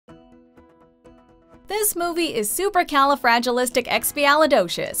This movie is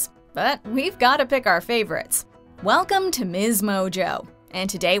supercalifragilisticexpialidocious, but we've got to pick our favorites. Welcome to MsMojo, and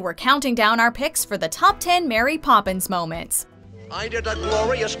today we're counting down our picks for the top 10 Mary Poppins moments. Ain't it a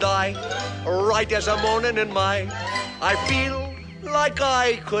glorious day, right as a morning in May, I feel like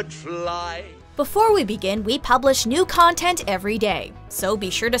I could fly. Before we begin, we publish new content every day, so be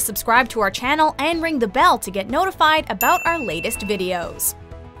sure to subscribe to our channel and ring the bell to get notified about our latest videos.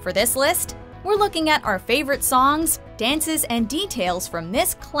 For this list, we're looking at our favorite songs, dances, and details from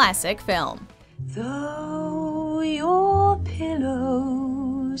this classic film. Though your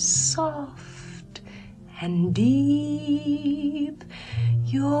pillow's soft and deep,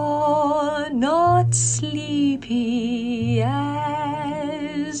 you're not sleepy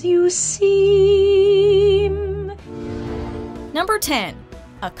as you seem. Number 10.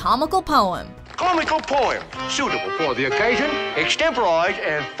 A Comical Poem. Comical poem, suitable for the occasion, extemporized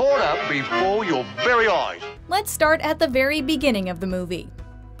and thought up before your very eyes. Let's start at the very beginning of the movie.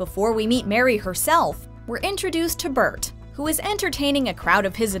 Before we meet Mary herself, we're introduced to Bert, who is entertaining a crowd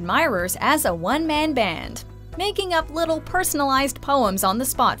of his admirers as a one-man band, making up little personalized poems on the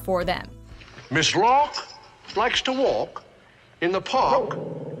spot for them. Miss Locke likes to walk in the park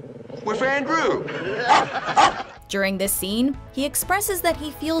with Andrew. During this scene, he expresses that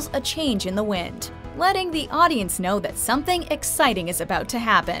he feels a change in the wind, letting the audience know that something exciting is about to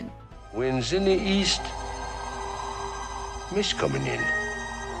happen. Wind's in the east, mist coming in.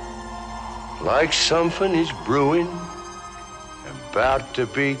 Like something is brewing, about to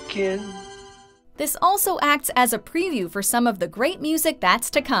begin. This also acts as a preview for some of the great music that's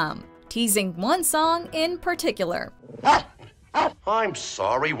to come, teasing one song in particular. I'm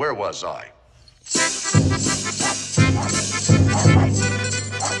sorry, where was I?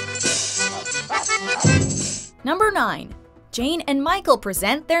 Number 9. Jane and Michael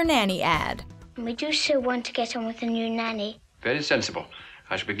present their nanny ad. We do so want to get on with a new nanny. Very sensible.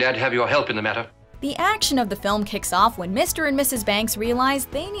 I shall be glad to have your help in the matter. The action of the film kicks off when Mr. and Mrs. Banks realize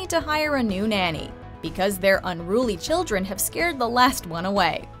they need to hire a new nanny, because their unruly children have scared the last one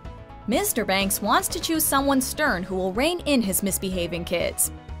away. Mr. Banks wants to choose someone stern who will rein in his misbehaving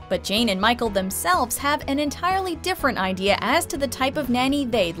kids. But Jane and Michael themselves have an entirely different idea as to the type of nanny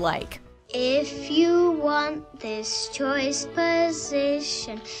they'd like. If you want this choice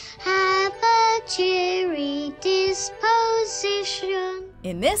position, have a cheery disposition.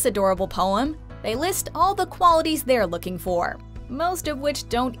 In this adorable poem, they list all the qualities they're looking for, most of which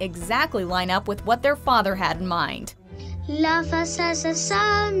don't exactly line up with what their father had in mind. Love us as a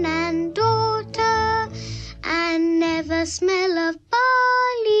son and daughter, and never smell of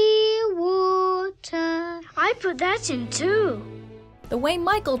barley water. I put that in too. The way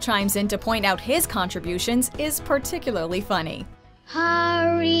Michael chimes in to point out his contributions is particularly funny.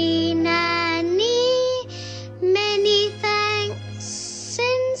 Hurry, Nanny, many thanks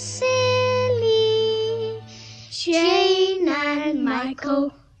sincerely, Jane and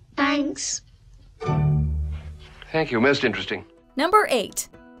Michael Banks. Thank you, most interesting. Number 8.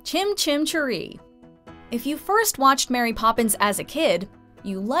 Chim Chim Cher-ee. If you first watched Mary Poppins as a kid,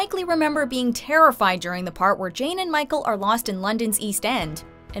 you likely remember being terrified during the part where Jane and Michael are lost in London's East End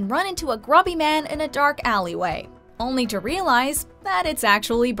and run into a grubby man in a dark alleyway, only to realize that it's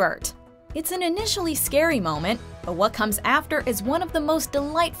actually Bert. It's an initially scary moment, but what comes after is one of the most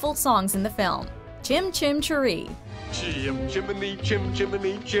delightful songs in the film, Chim Chim Cher-ee. Chim chimney, chim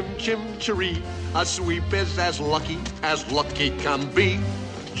chimney, chim chim cheree. A sweep is as lucky can be.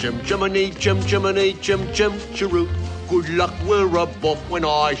 Chim chimney, chim chimney, chim chim cheroo. Good luck, we're above when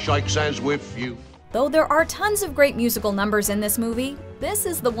I shake hands with you. Though there are tons of great musical numbers in this movie, this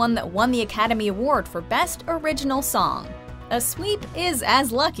is the one that won the Academy Award for Best Original Song. A sweep is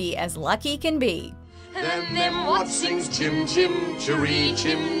as lucky can be. And them what sings chim chim cheree,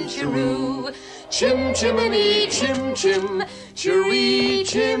 chim cheroo, chim chimney, chim chim cheree,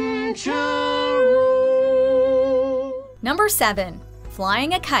 chim cheroo. Number 7.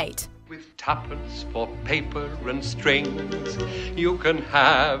 Flying a Kite. With tuppence for paper and strings, you can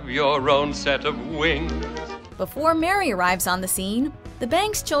have your own set of wings. Before Mary arrives on the scene, the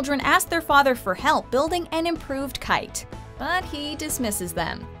Banks children ask their father for help building an improved kite, but he dismisses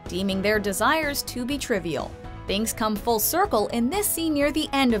them, deeming their desires to be trivial. Things come full circle in this scene near the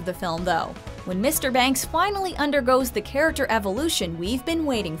end of the film though, when Mr. Banks finally undergoes the character evolution we've been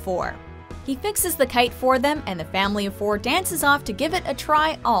waiting for. He fixes the kite for them, and the family of 4 dances off to give it a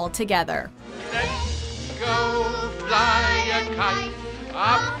try all together. Let's go fly a kite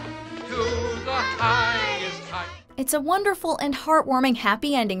up to the highest height. It's a wonderful and heartwarming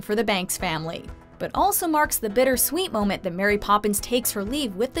happy ending for the Banks family, but also marks the bittersweet moment that Mary Poppins takes her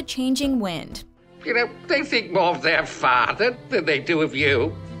leave with the changing wind. You know, they think more of their father than they do of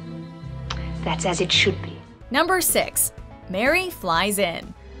you. That's as it should be. Number 6. Mary Flies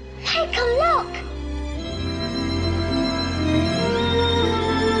In. Take a look!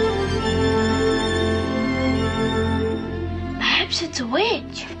 Perhaps it's a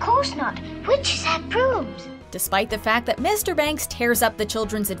witch. Of course not. Witches have brooms. Despite the fact that Mr. Banks tears up the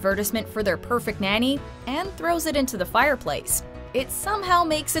children's advertisement for their perfect nanny and throws it into the fireplace, it somehow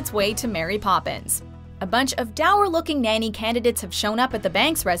makes its way to Mary Poppins. A bunch of dour-looking nanny candidates have shown up at the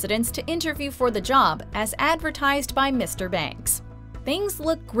Banks residence to interview for the job, as advertised by Mr. Banks. Things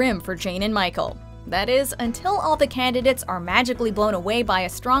look grim for Jane and Michael. That is, until all the candidates are magically blown away by a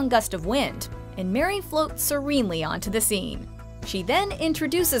strong gust of wind, and Mary floats serenely onto the scene. She then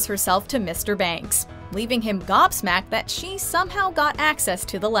introduces herself to Mr. Banks, leaving him gobsmacked that she somehow got access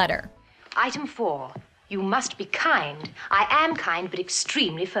to the letter. Item 4. You must be kind. I am kind, but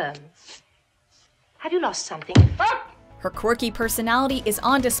extremely firm. Have you lost something? Her quirky personality is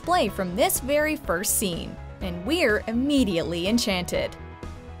on display from this very first scene, and we're immediately enchanted.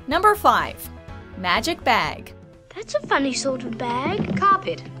 Number 5. Magic Bag. That's a funny sort of bag.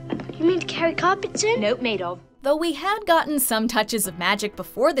 Carpet. You mean to carry carpets in? Nope, made of. Though we had gotten some touches of magic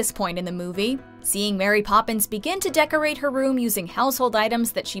before this point in the movie, seeing Mary Poppins begin to decorate her room using household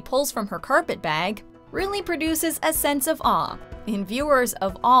items that she pulls from her carpet bag really produces a sense of awe in viewers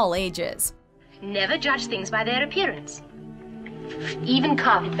of all ages. Never judge things by their appearance. Even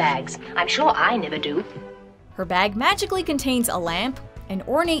carpet bags. I'm sure I never do. Her bag magically contains a lamp, an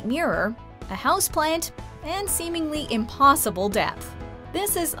ornate mirror, a houseplant, and seemingly impossible depth.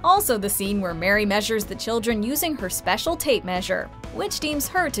 This is also the scene where Mary measures the children using her special tape measure, which deems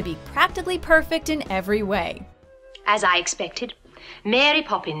her to be practically perfect in every way. As I expected, Mary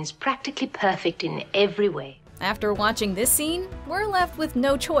Poppins practically perfect in every way. After watching this scene, we're left with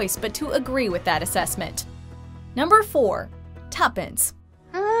no choice but to agree with that assessment. Number 4. Tuppence.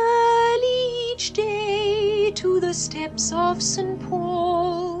 Early each day to the steps of St.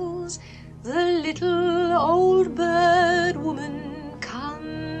 Paul's, the little old bird woman comes.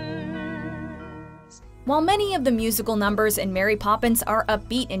 While many of the musical numbers in Mary Poppins are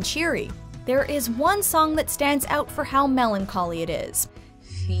upbeat and cheery, there is one song that stands out for how melancholy it is.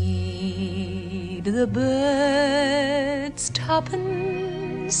 Feed the birds,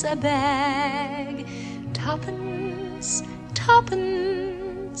 tuppence a bag, tuppence,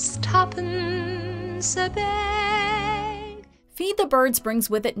 tuppence, tuppence a bag. Feed the Birds brings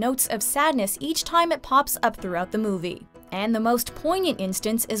with it notes of sadness each time it pops up throughout the movie. And the most poignant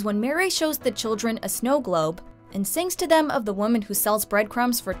instance is when Mary shows the children a snow globe and sings to them of the woman who sells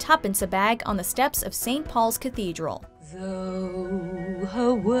breadcrumbs for tuppence a bag on the steps of St. Paul's Cathedral. Though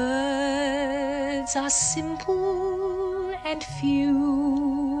her words are simple and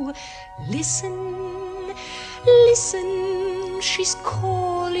few, listen, listen, she's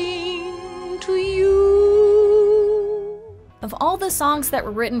calling to you. Of all the songs that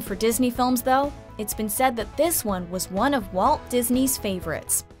were written for Disney films, though, it's been said that this one was one of Walt Disney's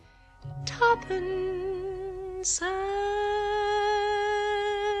favorites. Tuppence a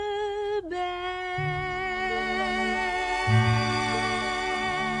bag.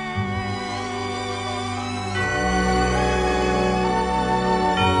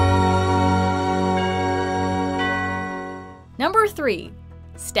 Number 3.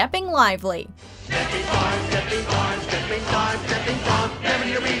 Stepping Lively. Stepping farm, stepping farm, stepping farm, stepping farm. Never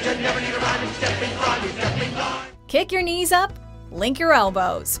need a reason, never need a rhyme. Stepping farm, stepping farm. Kick your knees up, link your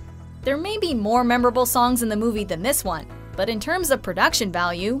elbows. There may be more memorable songs in the movie than this one, but in terms of production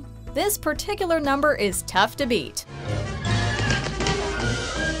value, this particular number is tough to beat.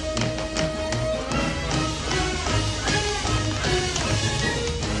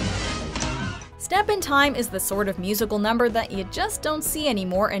 Step in Time is the sort of musical number that you just don't see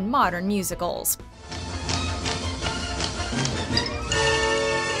anymore in modern musicals.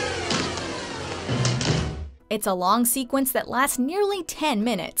 It's a long sequence that lasts nearly 10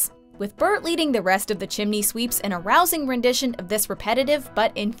 minutes, with Bert leading the rest of the chimney sweeps in a rousing rendition of this repetitive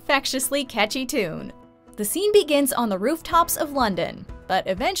but infectiously catchy tune. The scene begins on the rooftops of London, but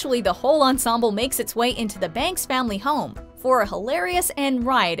eventually the whole ensemble makes its way into the Banks family home for a hilarious and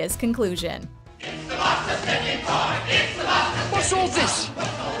riotous conclusion. It's the master stepping farm. It's the master. What's all this?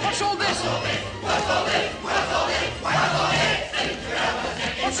 What's all this? What's all this? What's all this? What's all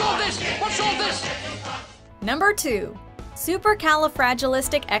this? What's all this? What's all this? Number 2.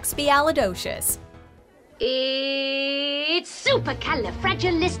 Supercalifragilisticexpialidocious. It's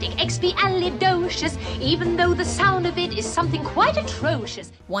supercalifragilisticexpialidocious, even though the sound of it is something quite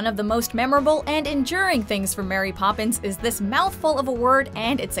atrocious. One of the most memorable and enduring things from Mary Poppins is this mouthful of a word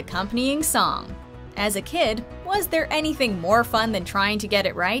and its accompanying song. As a kid, was there anything more fun than trying to get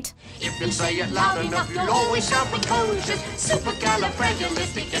it right? If you say it loud enough, you'll always sound precocious.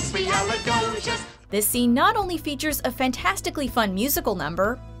 Supercalifragilisticexpialidocious. This scene not only features a fantastically fun musical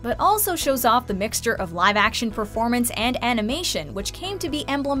number, but also shows off the mixture of live-action performance and animation which came to be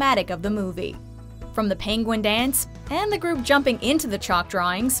emblematic of the movie. From the penguin dance, and the group jumping into the chalk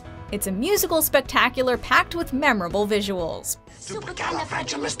drawings, it's a musical spectacular packed with memorable visuals.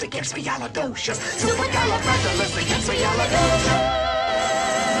 Supercalifragilisticexpialidocious.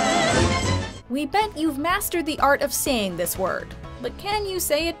 Supercalifragilisticexpialidocious. We bet you've mastered the art of saying this word, but can you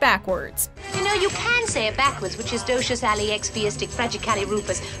say it backwards? You know, you can say it backwards, which is docious ali expiastic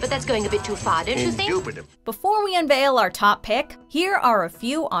fragicalirupus, but that's going a bit too far, don't you think? Indubitum. Before we unveil our top pick, here are a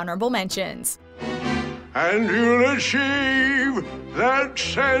few honorable mentions. And you'll achieve that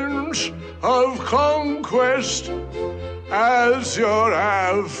sense of conquest as your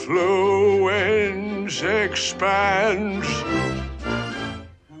affluence expands.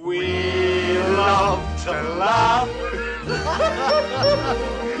 We love to laugh,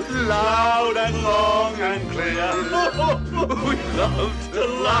 loud and long and clear. We love to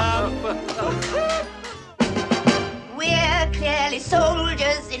laugh. We're clearly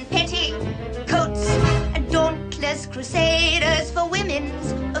soldiers in petticoats, dauntless crusaders for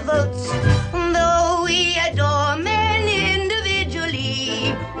women's votes. Though we adore men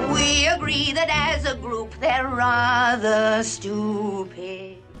individually, we agree that as a group they're rather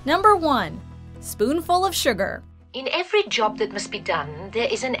stupid. Number 1. Spoonful of sugar. In every job that must be done, there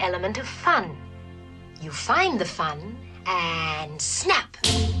is an element of fun. You find the fun, and snap!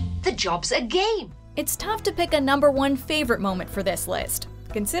 The job's a game. It's tough to pick a number 1 favorite moment for this list,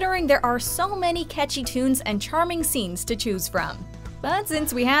 considering there are so many catchy tunes and charming scenes to choose from. But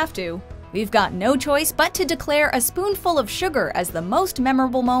since we have to, we've got no choice but to declare A Spoonful of Sugar as the most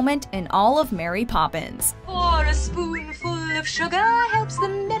memorable moment in all of Mary Poppins. For a spoonful of sugar helps the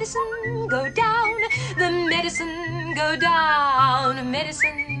medicine go down, the medicine go down,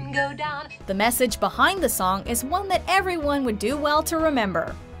 medicine go down. The message behind the song is one that everyone would do well to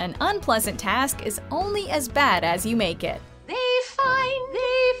remember. An unpleasant task is only as bad as you make it. They find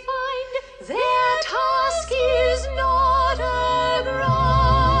their task is not a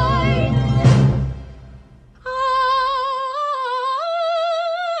grind.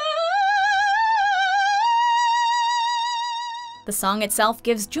 The song itself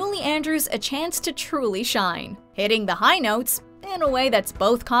gives Julie Andrews a chance to truly shine, hitting the high notes in a way that's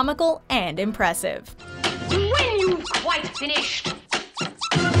both comical and impressive. When you've quite finished.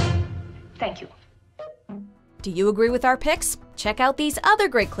 Thank you. Do you agree with our picks? Check out these other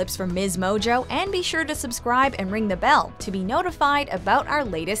great clips from MsMojo and be sure to subscribe and ring the bell to be notified about our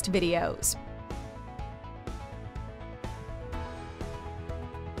latest videos.